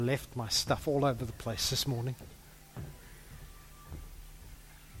Left my stuff all over the place this morning.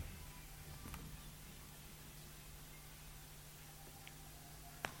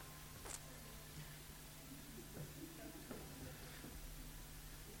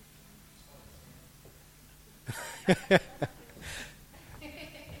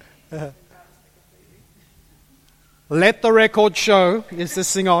 Let the record show. Is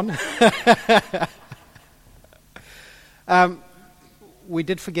this thing on? We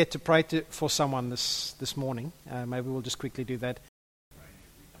did forget to pray for someone this morning. Maybe we'll just quickly do that.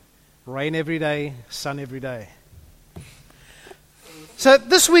 Rain every day, sun every day. So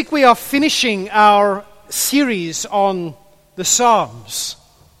this week we are finishing our series on the Psalms.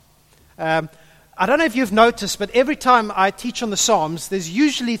 I don't know if you've noticed, but every time I teach on the Psalms, there's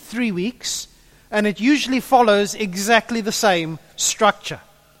usually 3 weeks, and it usually follows exactly the same structure.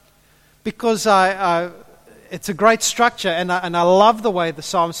 Because it's a great structure, and I love the way the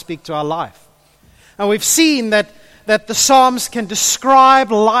Psalms speak to our life. And we've seen that the Psalms can describe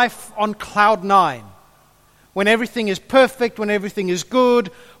life on cloud nine. When everything is perfect, when everything is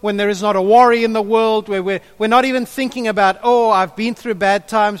good, when there is not a worry in the world, where we're not even thinking about, oh, I've been through bad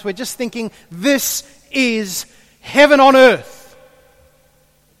times. We're just thinking, this is heaven on earth.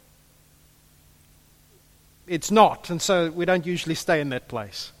 It's not, and so we don't usually stay in that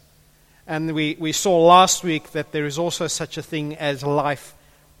place. And we saw last week that there is also such a thing as life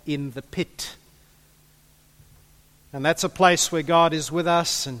in the pit. And that's a place where God is with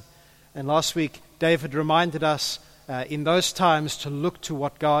us. And last week, David reminded us in those times to look to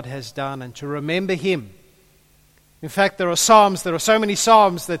what God has done and to remember Him. In fact, there are so many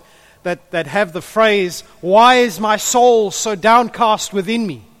Psalms that have the phrase, "Why is my soul so downcast within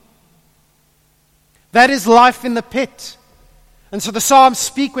me?" That is life in the pit. And so the Psalms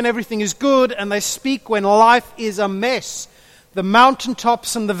speak when everything is good, and they speak when life is a mess, the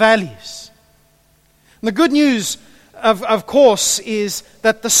mountaintops and the valleys. And the good news, of course, is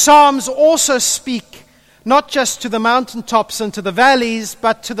that the Psalms also speak not just to the mountaintops and to the valleys,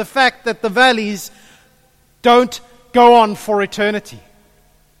 but to the fact that the valleys don't go on for eternity.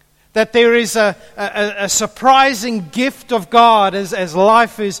 That there is a surprising gift of God as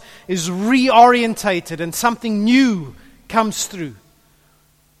life is reorientated and something new comes through.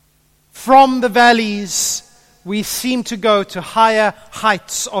 From the valleys, we seem to go to higher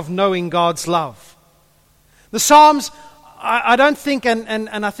heights of knowing God's love. The Psalms, I don't think,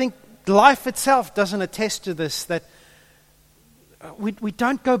 and I think life itself doesn't attest to this, that we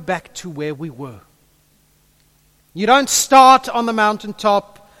don't go back to where we were. You don't start on the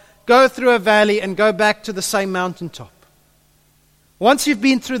mountaintop, go through a valley, and go back to the same mountaintop. Once you've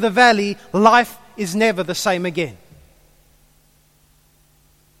been through the valley, life is never the same again.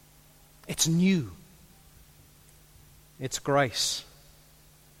 It's new. It's grace.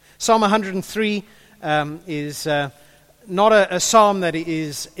 Psalm 103 is not a psalm that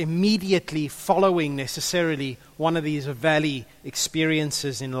is immediately following necessarily one of these valley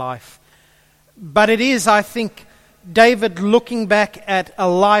experiences in life. But it is, I think, David looking back at a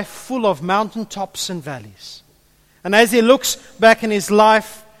life full of mountaintops and valleys. And as he looks back in his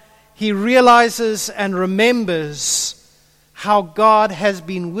life, he realizes and remembers how God has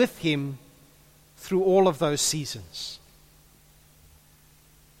been with him through all of those seasons.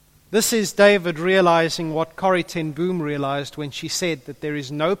 This is David realizing what Corrie ten Boom realized when she said that there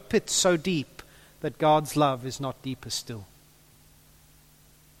is no pit so deep that God's love is not deeper still.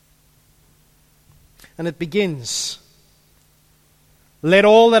 And it begins, "Let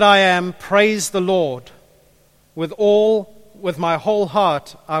all that I am praise the Lord. With my whole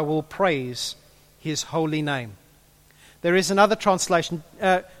heart I will praise His holy name." There is another translation.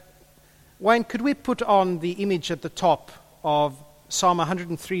 Wayne, could we put on the image at the top of Psalm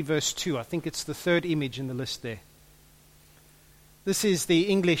 103 verse 2? I think it's the third image in the list there. This is the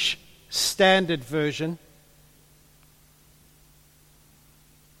English Standard Version.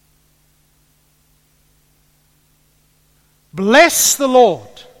 "Bless the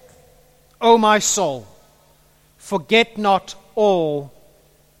Lord, O my soul. Forget not all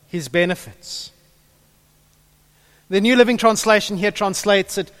His benefits." The New Living Translation here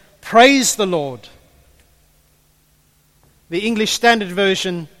translates it, "Praise the Lord." The English Standard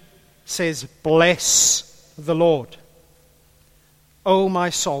Version says, "Bless the Lord, O my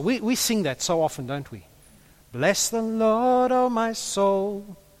soul." We sing that so often, don't we? "Bless the Lord, O my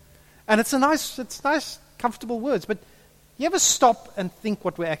soul." And it's nice, comfortable words, but you ever stop and think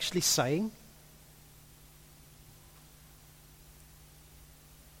what we're actually saying?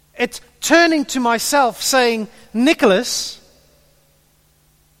 It's turning to myself saying, "Nicholas,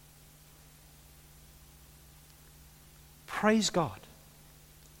 praise God.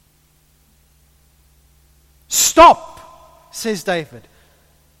 stop, says David.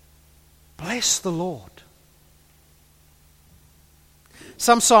 Bless the Lord.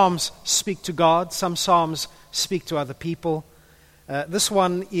 Some psalms speak to God, some psalms speak to other people. This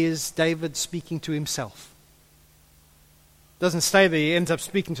one is David speaking to himself. Doesn't stay there, he ends up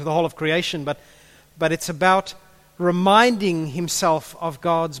speaking to the whole of creation, but it's about reminding himself of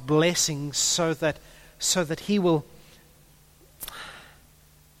God's blessings so that he'll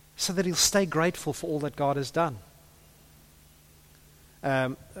stay grateful for all that God has done.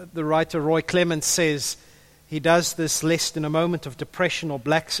 The writer Roy Clements says he does this lest in a moment of depression or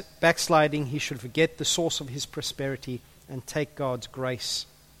backsliding he should forget the source of his prosperity and take God's grace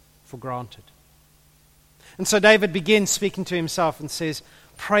for granted. And so David begins speaking to himself and says,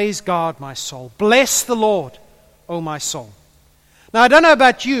 praise God, my soul. Bless the Lord, O my soul. Now, I don't know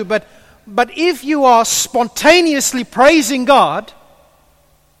about you, but if you are spontaneously praising God,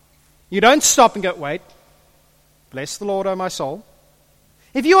 you don't stop and go, wait, bless the Lord, O my soul.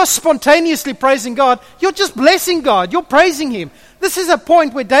 If you are spontaneously praising God, you're just blessing God. You're praising Him. This is a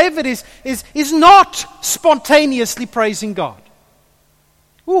point where David is not spontaneously praising God.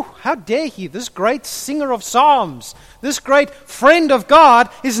 Ooh, how dare he, this great singer of psalms, this great friend of God,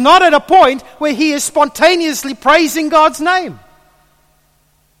 is not at a point where he is spontaneously praising God's name.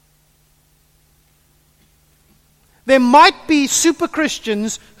 There might be super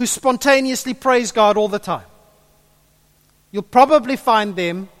Christians who spontaneously praise God all the time. You'll probably find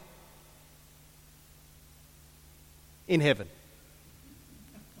them in heaven.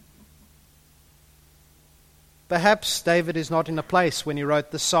 Perhaps David is not in a place when he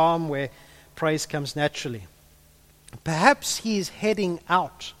wrote the psalm where praise comes naturally. Perhaps he is heading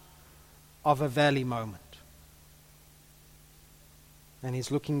out of a valley moment. And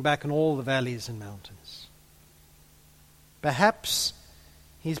he's looking back on all the valleys and mountains. Perhaps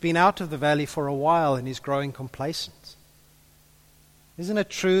he's been out of the valley for a while and he's growing complacent. Isn't it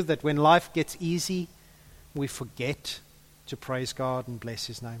true that when life gets easy, we forget to praise God and bless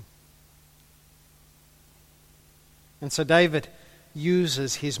His name? And so David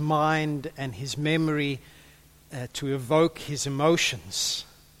uses his mind and his memory to evoke his emotions.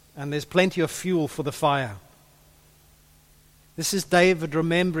 And there's plenty of fuel for the fire. This is David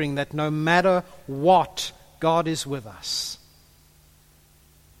remembering that no matter what, God is with us.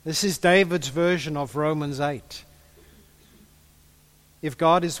 This is David's version of Romans 8. If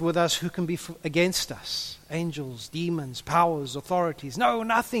God is with us, who can be against us? Angels, demons, powers, authorities. No,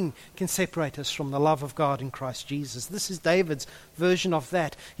 nothing can separate us from the love of God in Christ Jesus. This is David's version of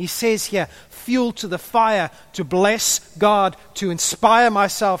that. He says here, fuel to the fire, to bless God, to inspire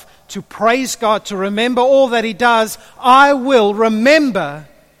myself, to praise God, to remember all that He does. I will remember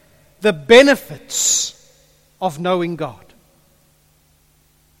the benefits of knowing God.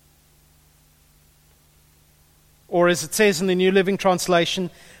 Or as it says in the New Living Translation,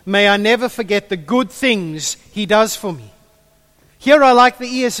 may I never forget the good things He does for me. Here I like the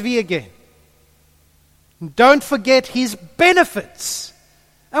ESV again. Don't forget His benefits.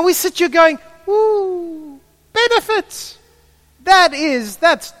 And we sit here going, ooh, benefits. It's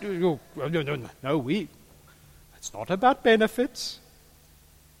not about benefits.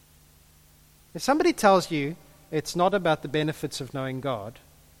 If somebody tells you it's not about the benefits of knowing God,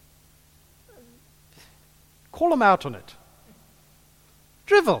 call them out on it.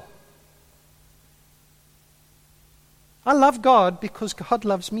 Drivel. I love God because God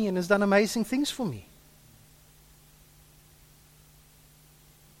loves me and has done amazing things for me.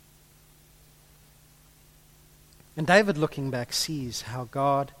 And David, looking back, sees how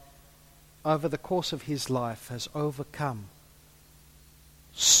God, over the course of his life, has overcome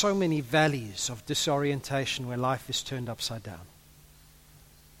so many valleys of disorientation where life is turned upside down.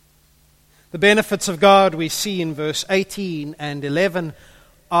 The benefits of God we see in verse 18 and 11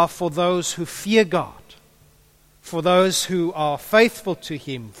 are for those who fear God, for those who are faithful to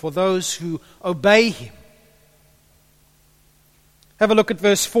Him, for those who obey Him. Have a look at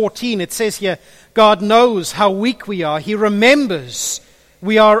verse 14. It says here, God knows how weak we are. He remembers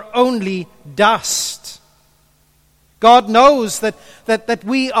we are only dust. God knows that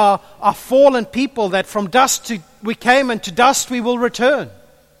we are fallen people, that from dust we came and to dust we will return.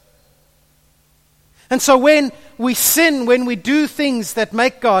 And so when we sin, when we do things that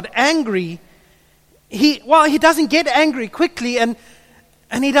make God angry, He doesn't get angry quickly and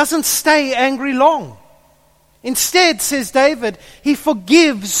He doesn't stay angry long. Instead, says David, He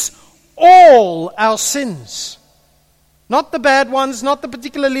forgives all our sins. Not the bad ones, not the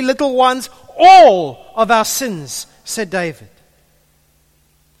particularly little ones, all of our sins, said David.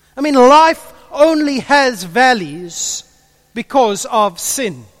 I mean, life only has valleys because of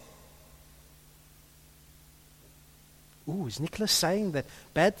sin. Ooh, is Nicholas saying that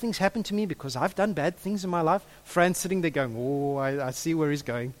bad things happen to me because I've done bad things in my life? Fran's sitting there going, oh, I see where he's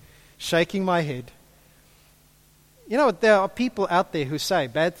going, shaking my head. You know what? There are people out there who say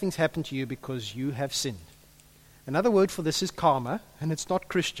bad things happen to you because you have sinned. Another word for this is karma, and it's not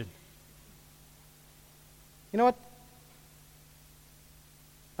Christian. You know what?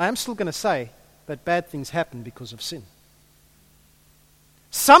 I am still going to say that bad things happen because of sin.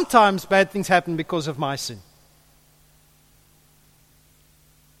 Sometimes bad things happen because of my sin.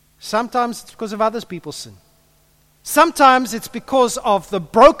 Sometimes it's because of other people's sin. Sometimes it's because of the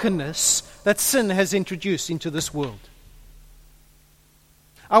brokenness that sin has introduced into this world.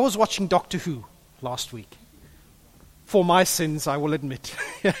 I was watching Doctor Who last week. For my sins, I will admit.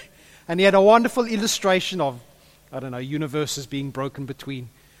 And he had a wonderful illustration of, universes being broken between.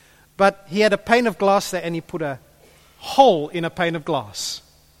 But he had a pane of glass there and he put a hole in a pane of glass.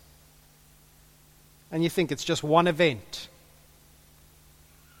 And you think it's just one event.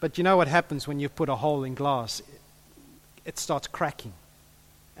 But you know what happens when you put a hole in glass? It starts cracking.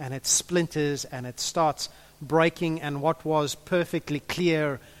 And it splinters and it starts breaking. And what was perfectly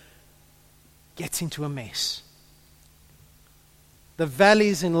clear gets into a mess. The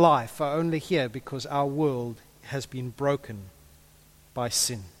valleys in life are only here because our world has been broken by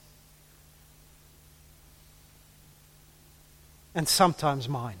sin. And sometimes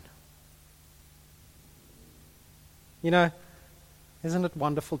mine. You know, isn't it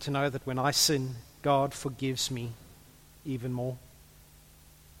wonderful to know that when I sin, God forgives me even more?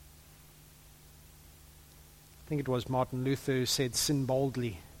 I think it was Martin Luther who said, sin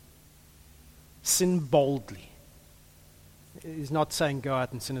boldly. Sin boldly. He's not saying go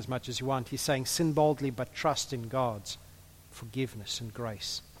out and sin as much as you want. He's saying sin boldly, but trust in God's forgiveness and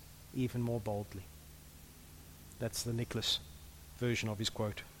grace even more boldly. That's the Nicholas version of his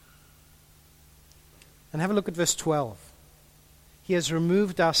quote. And have a look at verse 12. He has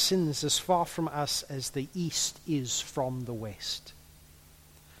removed our sins as far from us as the east is from the west.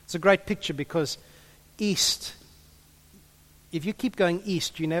 It's a great picture because east, if you keep going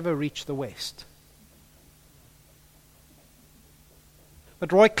east, you never reach the west.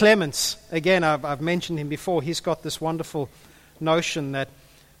 But Roy Clements, again, I've mentioned him before, he's got this wonderful notion that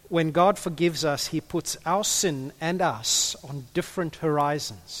when God forgives us, he puts our sin and us on different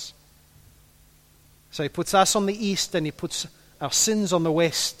horizons. So he puts us on the east and he puts our sins on the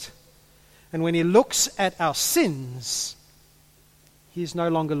west. And when he looks at our sins, he's no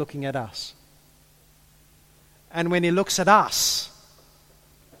longer looking at us. And when he looks at us,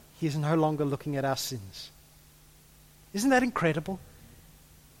 he's no longer looking at our sins. Isn't that incredible?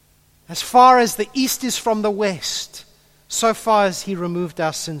 As far as the east is from the west, so far as he removed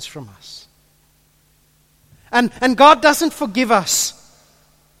our sins from us. And God doesn't forgive us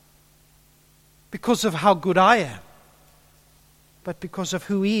because of how good I am, but because of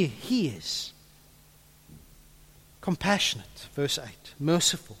who He is. Compassionate, verse 8.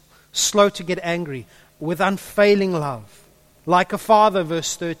 Merciful, slow to get angry, with unfailing love. Like a father,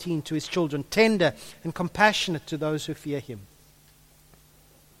 verse 13, to his children. Tender and compassionate to those who fear Him.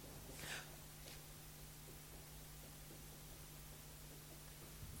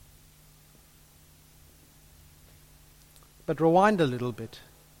 But rewind a little bit.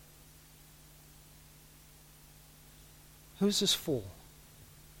 Who's this for?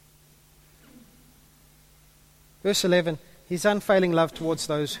 Verse 11, His unfailing love towards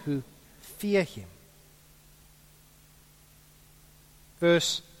those who fear Him.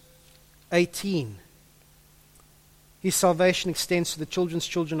 Verse 18, His salvation extends to the children's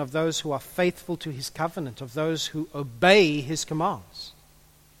children of those who are faithful to His covenant, of those who obey His commands.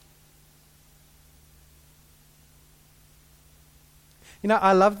 You know,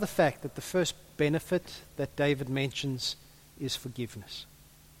 I love the fact that the first benefit that David mentions is forgiveness.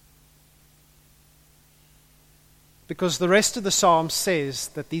 Because the rest of the psalm says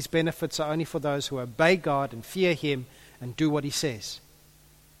that these benefits are only for those who obey God and fear Him and do what He says.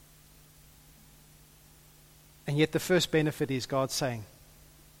 And yet the first benefit is God saying,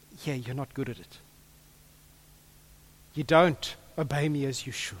 yeah, you're not good at it. You don't obey me as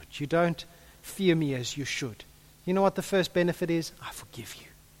you should. You don't fear me as you should. You know what the first benefit is? I forgive you.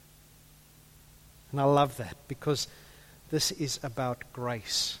 And I love that because this is about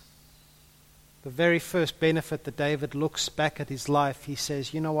grace. The very first benefit that David looks back at his life, he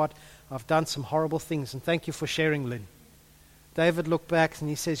says, you know what? I've done some horrible things, and thank you for sharing, Lynn. David looked back and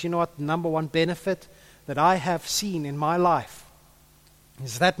he says, you know what? The number one benefit that I have seen in my life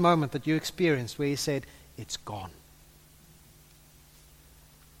is that moment that you experienced where he said, it's gone.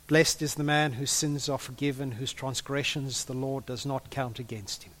 Blessed is the man whose sins are forgiven, whose transgressions the Lord does not count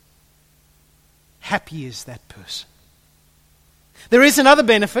against him. Happy is that person. There is another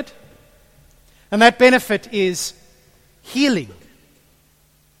benefit, and that benefit is healing.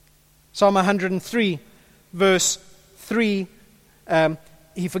 Psalm 103, verse 3,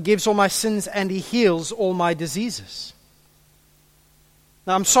 He forgives all my sins and He heals all my diseases.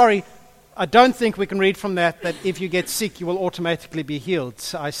 Now, I'm sorry, I don't think we can read from that if you get sick, you will automatically be healed.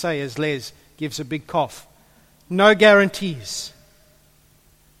 I say as Les gives a big cough. No guarantees.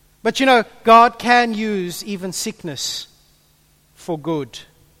 But you know, God can use even sickness for good.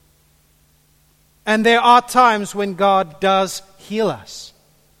 And there are times when God does heal us.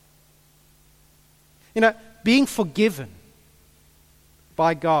 You know, being forgiven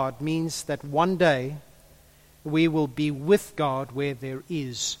by God means that one day we will be with God where there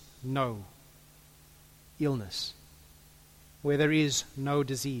is no illness, where there is no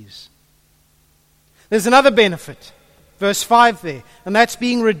disease. There's another benefit, verse 5 there, and that's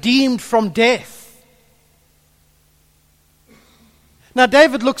being redeemed from death. Now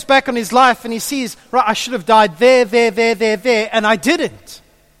David looks back on his life and he sees, right, I should have died there, and I didn't.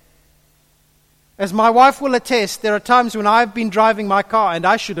 As my wife will attest, there are times when I've been driving my car and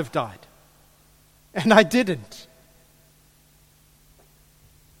I should have died, and I didn't.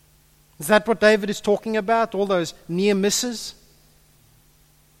 Is that what David is talking about? All those near misses?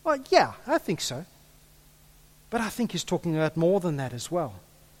 Well, yeah, I think so. But I think he's talking about more than that as well.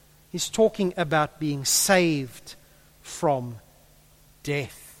 He's talking about being saved from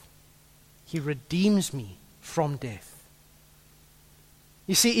death. He redeems me from death.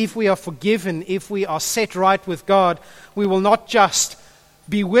 You see, if we are forgiven, if we are set right with God, we will not just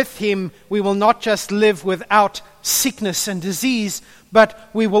be with Him, we will not just live without sickness and disease, but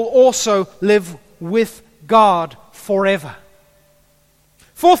we will also live with God forever.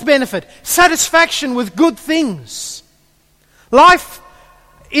 Fourth benefit, satisfaction with good things. Life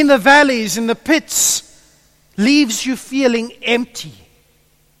in the valleys, in the pits, leaves you feeling empty,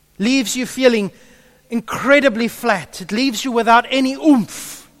 leaves you feeling incredibly flat. It leaves you without any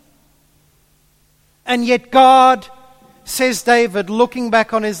oomph. And yet God, says David, looking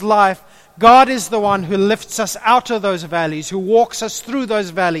back on his life, God is the one who lifts us out of those valleys, who walks us through those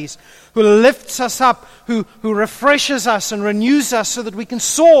valleys, who lifts us up, who refreshes us and renews us so that we can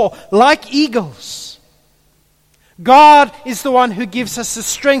soar like eagles. God is the one who gives us the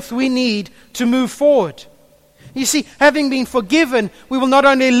strength we need to move forward. You see, having been forgiven, we will not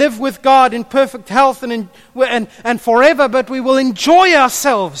only live with God in perfect health and forever, but we will enjoy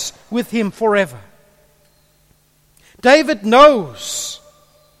ourselves with Him forever. David knows,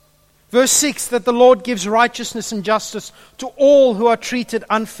 verse 6, that the Lord gives righteousness and justice to all who are treated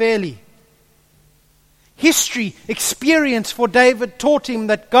unfairly. History, experience for David taught him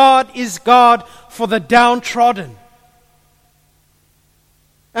that God is God for the downtrodden.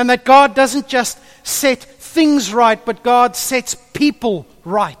 And that God doesn't just set things right, but God sets people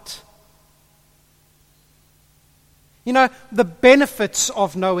right. You know, the benefits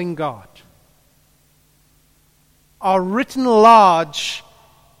of knowing God are written large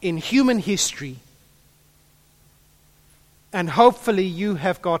in human history, and hopefully you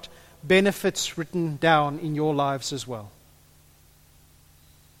have got benefits written down in your lives as well.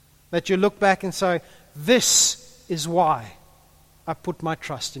 That you look back and say, this is why I put my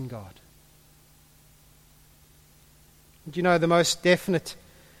trust in God. Do you know, the most definite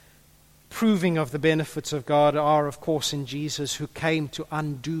proving of the benefits of God are, of course, in Jesus, who came to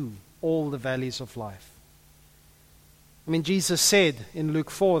undo all the valleys of life. I mean, Jesus said in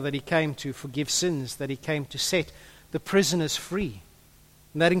Luke 4 that He came to forgive sins, that He came to set the prisoners free.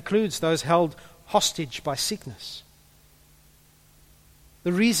 And that includes those held hostage by sickness.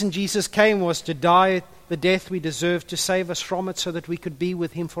 The reason Jesus came was to die the death we deserved, to save us from it so that we could be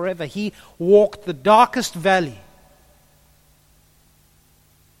with Him forever. He walked the darkest valley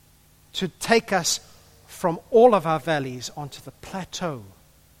to take us from all of our valleys onto the plateau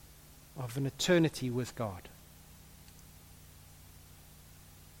of an eternity with God.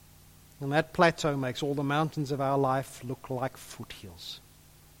 And that plateau makes all the mountains of our life look like foothills.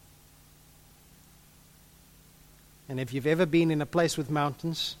 And if you've ever been in a place with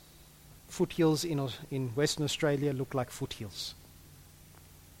mountains, foothills in Western Australia look like foothills.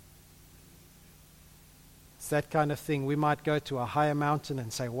 It's that kind of thing. We might go to a higher mountain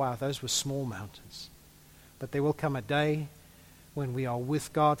and say, wow, those were small mountains. But there will come a day when we are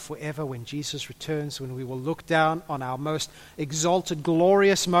with God forever, when Jesus returns, when we will look down on our most exalted,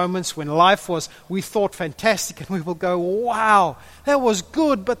 glorious moments, when life was, we thought, fantastic, and we will go, wow, that was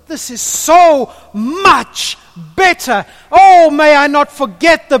good, but this is so much better. Oh, may I not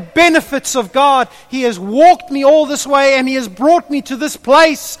forget the benefits of God. He has walked me all this way, and He has brought me to this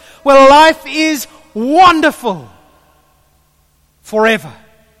place where life is wonderful. forever.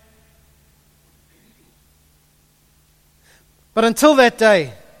 But until that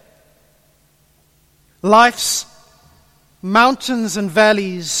day, life's mountains and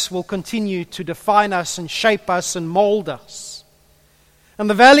valleys will continue to define us and shape us and mold us. And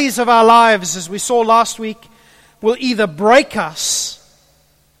the valleys of our lives, as we saw last week, will either break us,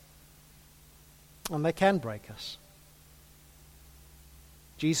 and they can break us.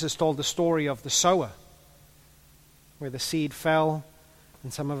 Jesus told the story of the sower, where the seed fell,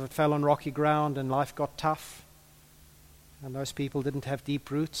 and some of it fell on rocky ground, and life got tough. And those people didn't have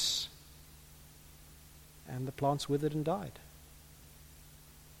deep roots, and the plants withered and died.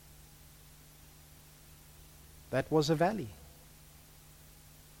 That was a valley.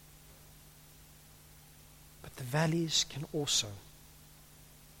 But the valleys can also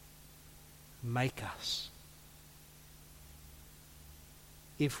make us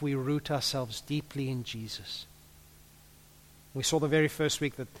if we root ourselves deeply in Jesus. We saw the very first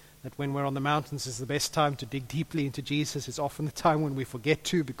week that when we're on the mountains is the best time to dig deeply into Jesus. It's often the time when we forget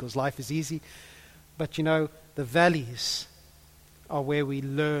to because life is easy. But you know, the valleys are where we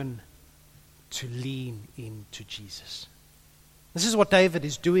learn to lean into Jesus. This is what David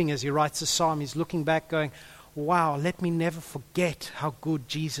is doing as he writes the psalm. He's looking back going, wow, let me never forget how good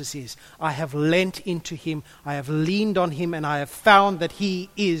Jesus is. I have lent into him, I have leaned on him, and I have found that he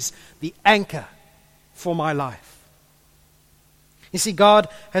is the anchor for my life. You see, God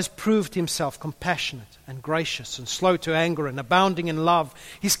has proved himself compassionate and gracious and slow to anger and abounding in love.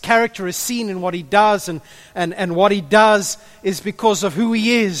 His character is seen in what he does, and what he does is because of who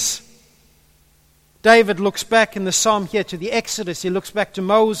he is. David looks back in the psalm here to the Exodus. He looks back to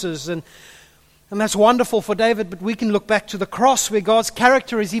Moses, and that's wonderful for David, but we can look back to the cross where God's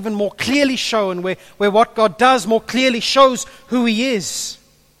character is even more clearly shown, where what God does more clearly shows who he is.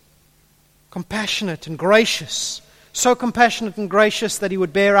 Compassionate and gracious. So compassionate and gracious that he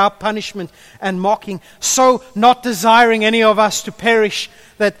would bear our punishment and mocking. So not desiring any of us to perish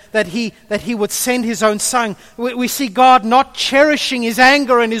that he would send his own son. We see God not cherishing his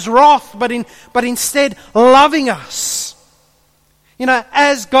anger and his wrath, but instead loving us. You know,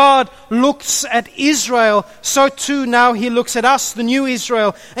 as God looks at Israel, so too now he looks at us, the new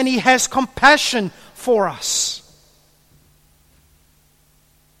Israel, and he has compassion for us.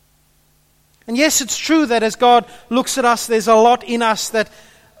 And yes, it's true that as God looks at us, there's a lot in us that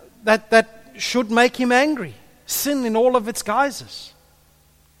should make him angry. Sin in all of its guises.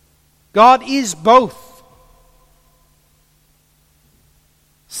 God is both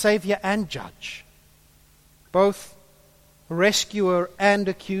Savior and Judge. Both rescuer and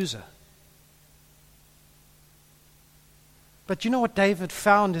accuser. But you know what David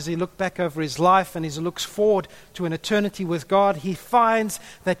found as he looked back over his life and as he looks forward to an eternity with God? He finds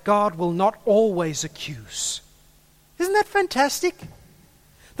that God will not always accuse. Isn't that fantastic?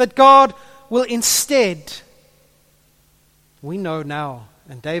 That God will instead, we know now,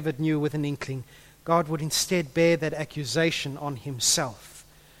 and David knew with an inkling, God would instead bear that accusation on himself.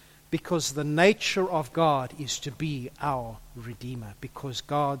 Because the nature of God is to be our Redeemer. Because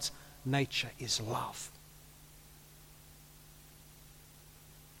God's nature is love.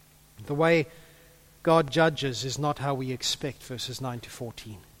 The way God judges is not how we expect, verses 9 to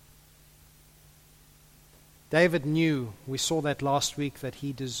 14. David knew, we saw that last week, that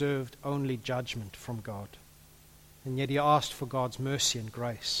he deserved only judgment from God. And yet he asked for God's mercy and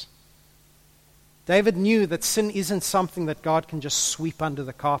grace. David knew that sin isn't something that God can just sweep under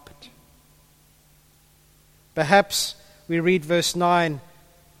the carpet. Perhaps we read verse 9,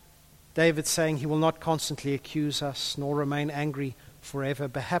 David saying he will not constantly accuse us, nor remain angry forever.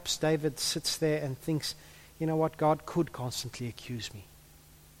 Perhaps David sits there and thinks, you know what, God could constantly accuse me.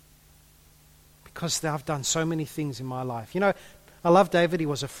 Because I've done so many things in my life. You know, I love David, he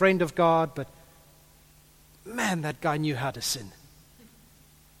was a friend of God, but man, that guy knew how to sin.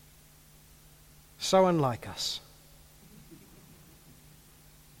 So unlike us.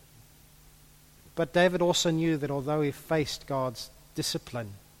 But David also knew that although he faced God's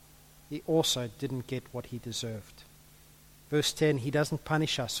discipline, he also didn't get what he deserved. Verse 10, he doesn't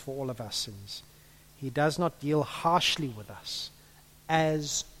punish us for all of our sins. He does not deal harshly with us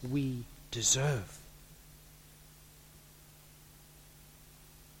as we deserve.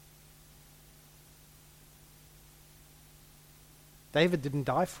 David didn't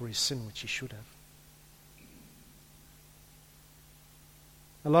die for his sin, which he should have.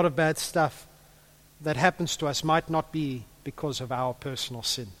 A lot of bad stuff that happens to us might not be because of our personal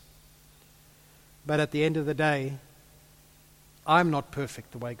sin. But at the end of the day, I'm not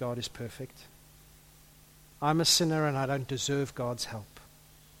perfect the way God is perfect. I'm a sinner and I don't deserve God's help.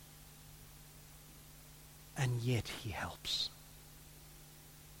 And yet he helps.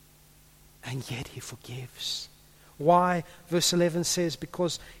 and yet He forgives. Why? Verse 11 says,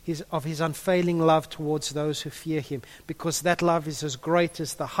 because of His unfailing love towards those who fear Him. Because that love is as great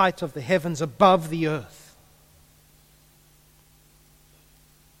as the height of the heavens above the earth.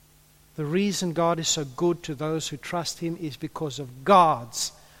 The reason God is so good to those who trust Him is because of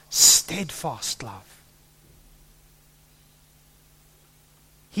God's steadfast love.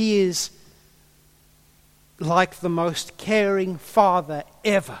 He is like the most caring Father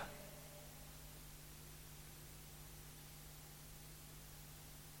ever.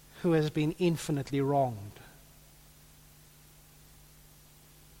 Who has been infinitely wronged.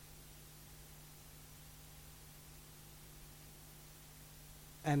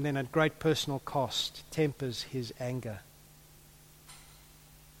 And then at great personal cost tempers His anger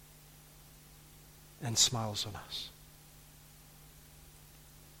and smiles on us.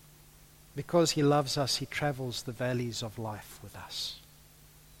 Because He loves us, He travels the valleys of life with us.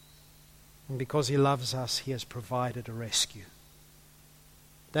 And because He loves us, He has provided a rescue.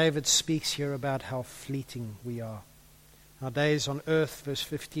 David speaks here about how fleeting we are. Our days on earth, verse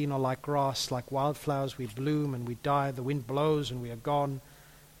 15, are like grass, like wildflowers. We bloom and we die. The wind blows and we are gone,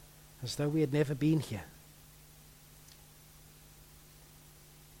 as though we had never been here.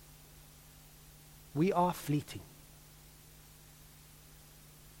 We are fleeting.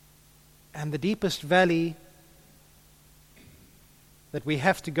 And the deepest valley that we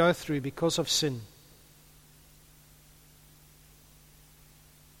have to go through because of sin,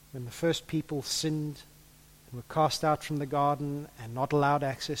 when the first people sinned and were cast out from the garden and not allowed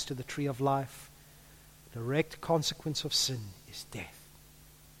access to the tree of life, the direct consequence of sin is death.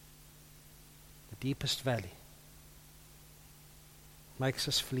 The deepest valley makes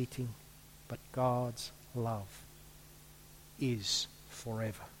us fleeting, but God's love is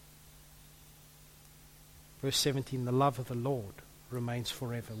forever. Verse 17, the love of the Lord remains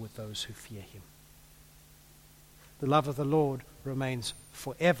forever with those who fear Him. The love of the Lord remains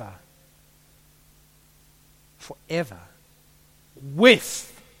forever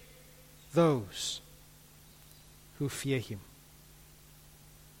with those who fear Him.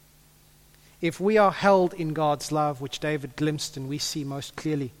 If we are held in God's love, which David glimpsed and we see most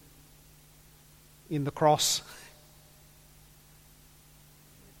clearly in the cross,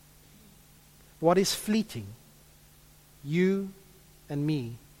 what is fleeting, you and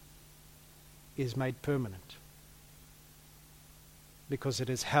me, is made permanent. Because it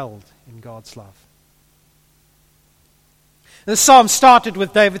is held in God's love. The psalm started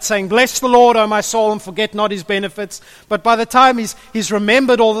with David saying, "Bless the Lord, O my soul, and forget not His benefits." But by the time he's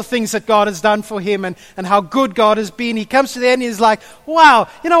remembered all the things that God has done for him and how good God has been, he comes to the end and he's like, wow,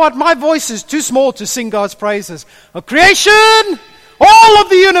 you know what? My voice is too small to sing God's praises. Of creation, all of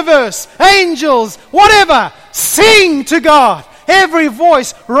the universe, angels, whatever, sing to God. Every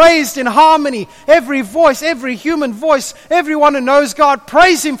voice raised in harmony. Every voice, every human voice, everyone who knows God,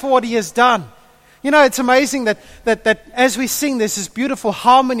 praise Him for what He has done. You know, it's amazing that as we sing, there's this beautiful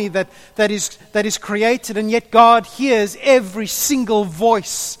harmony that is created, and yet God hears every single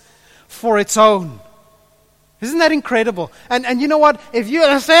voice for its own. Isn't that incredible? And you know what? If you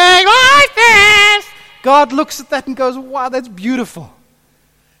are saying like this, God looks at that and goes, wow, that's beautiful.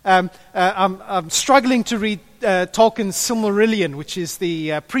 I'm struggling to read Tolkien's Silmarillion, which is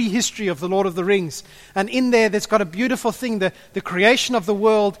the prehistory of the Lord of the Rings. And in there's got a beautiful thing, the creation of the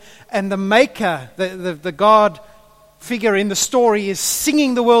world, and the maker, the God figure in the story is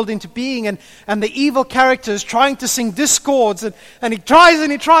singing the world into being, and the evil character is trying to sing discords, and he tries,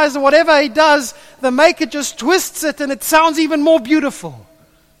 and whatever he does, the maker just twists it, and it sounds even more beautiful.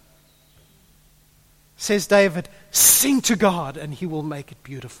 Says David, sing to God and He will make it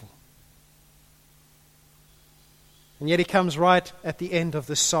beautiful. And yet he comes right at the end of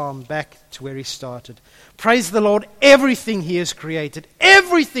the psalm back to where he started. Praise the Lord, everything He has created,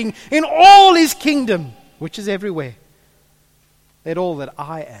 everything in all His kingdom, which is everywhere. Let all that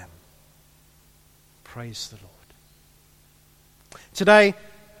I am praise the Lord. Today,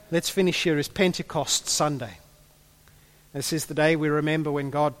 let's finish here, is Pentecost Sunday. This is the day we remember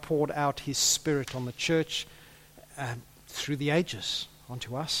when God poured out His Spirit on the church through the ages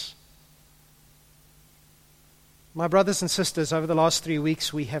onto us. My brothers and sisters, over the last 3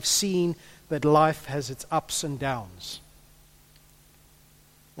 weeks, we have seen that life has its ups and downs.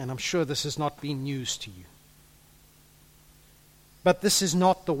 And I'm sure this has not been news to you. But this is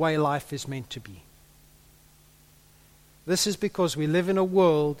not the way life is meant to be. This is because we live in a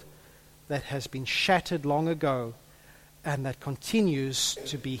world that has been shattered long ago and that continues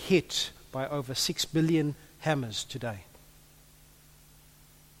to be hit by over 6 billion hammers today.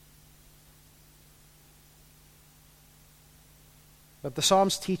 But the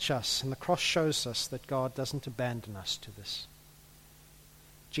Psalms teach us, and the cross shows us, that God doesn't abandon us to this.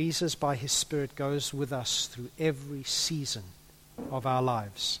 Jesus, by his Spirit, goes with us through every season of our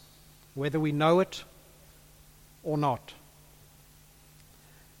lives, whether we know it or not.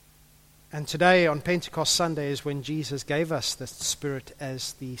 And today, on Pentecost Sunday, is when Jesus gave us the Spirit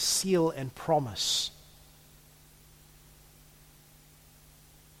as the seal and promise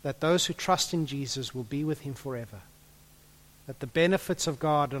that those who trust in Jesus will be with him forever. That the benefits of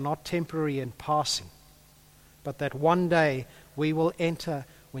God are not temporary and passing, but that one day we will enter,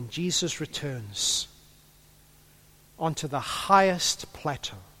 when Jesus returns, onto the highest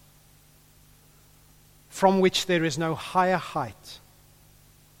plateau, from which there is no higher height,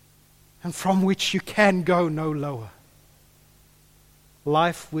 and from which you can go no lower.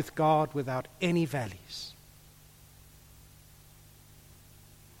 Life with God without any valleys.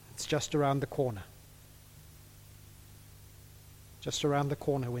 It's just around the corner. Just around the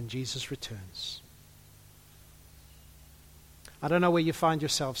corner when Jesus returns. I don't know where you find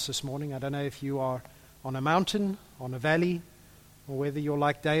yourselves this morning. I don't know if you are on a mountain, on a valley, or whether you're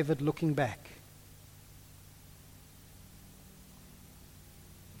like David looking back.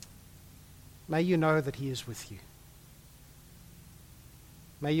 May you know that he is with you.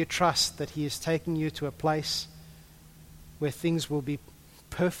 May you trust that he is taking you to a place where things will be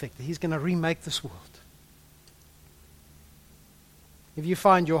perfect, that he's going to remake this world. If you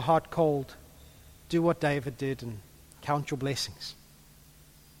find your heart cold, do what David did and count your blessings.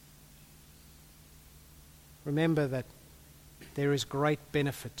 Remember that there is great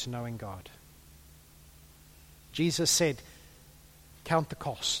benefit to knowing God. Jesus said, count the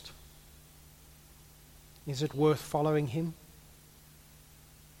cost. Is it worth following him?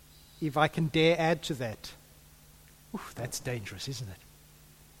 If I can dare add to that, that's dangerous, isn't it?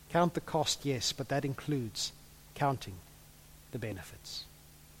 Count the cost, yes, but that includes counting the benefits.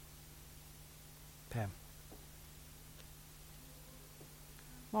 Pam.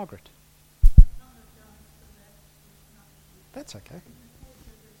 Margaret. That's okay.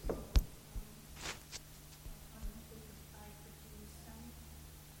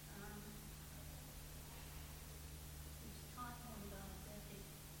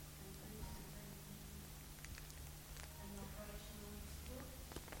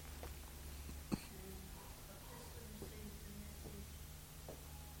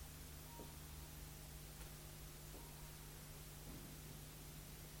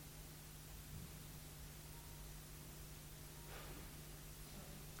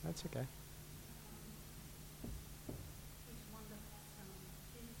 That's okay.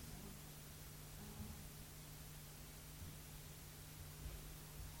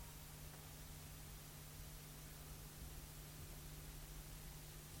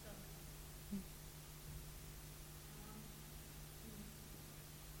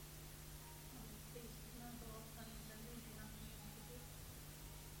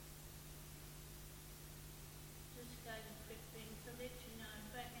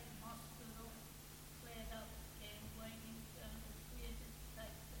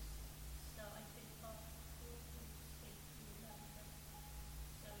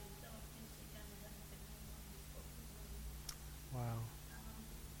 Wow.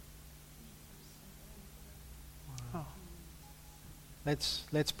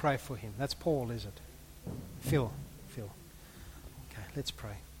 Let's pray for him. That's Paul, is it? Phil. Okay, let's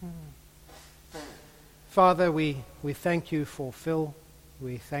pray. Father, we thank you for Phil.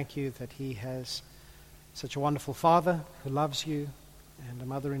 We thank you that he has such a wonderful father who loves you and a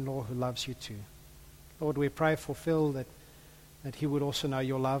mother-in-law who loves you too. Lord, we pray for Phil that he would also know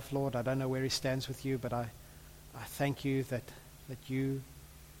your love, Lord. I don't know where he stands with you, but I thank you that you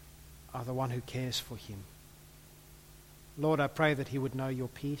are the one who cares for him. Lord, I pray that he would know your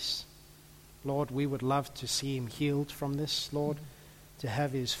peace. Lord, we would love to see him healed from this, Lord, to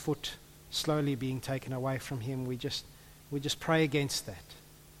have his foot slowly being taken away from him. We just pray against that.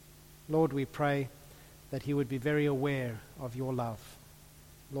 Lord, we pray that he would be very aware of your love.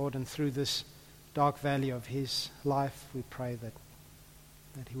 Lord, and through this dark valley of his life, we pray that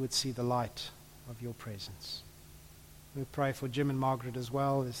he would see the light of your presence. We pray for Jim and Margaret as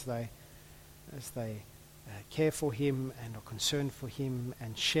well as they care for him and are concerned for him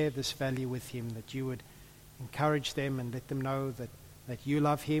and share this valley with him, that you would encourage them and let them know that you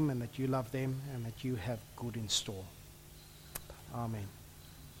love him and that you love them and that you have good in store. Amen.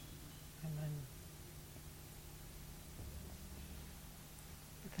 Amen.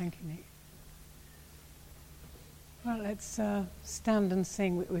 Thank you, Nick. Well, let's stand and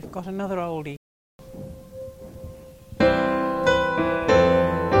sing. We've got another oldie.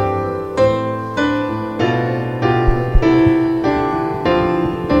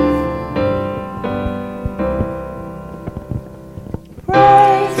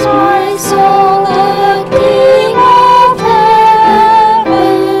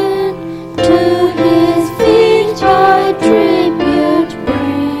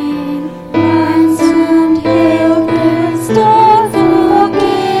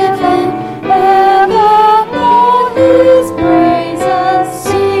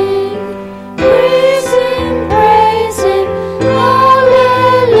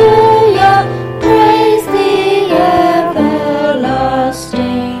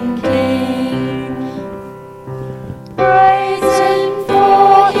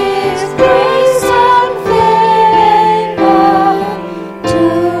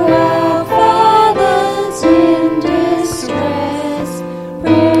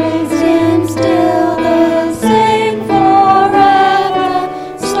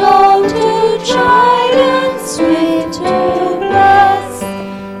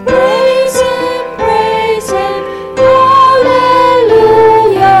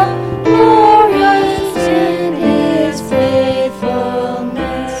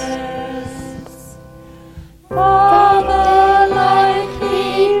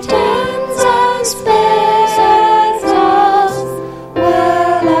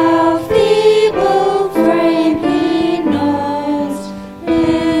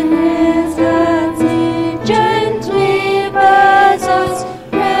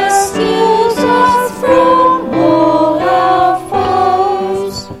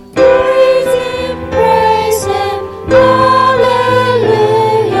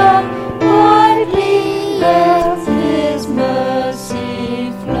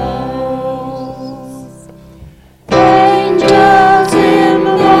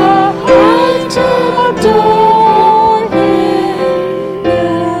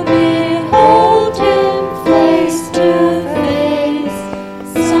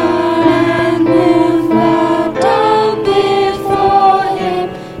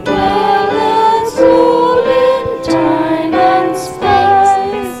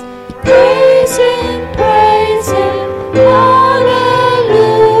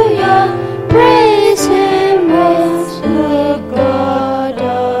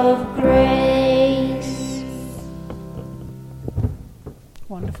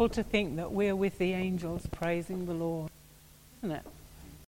 wonderful to think that we're with the angels praising the Lord, isn't it?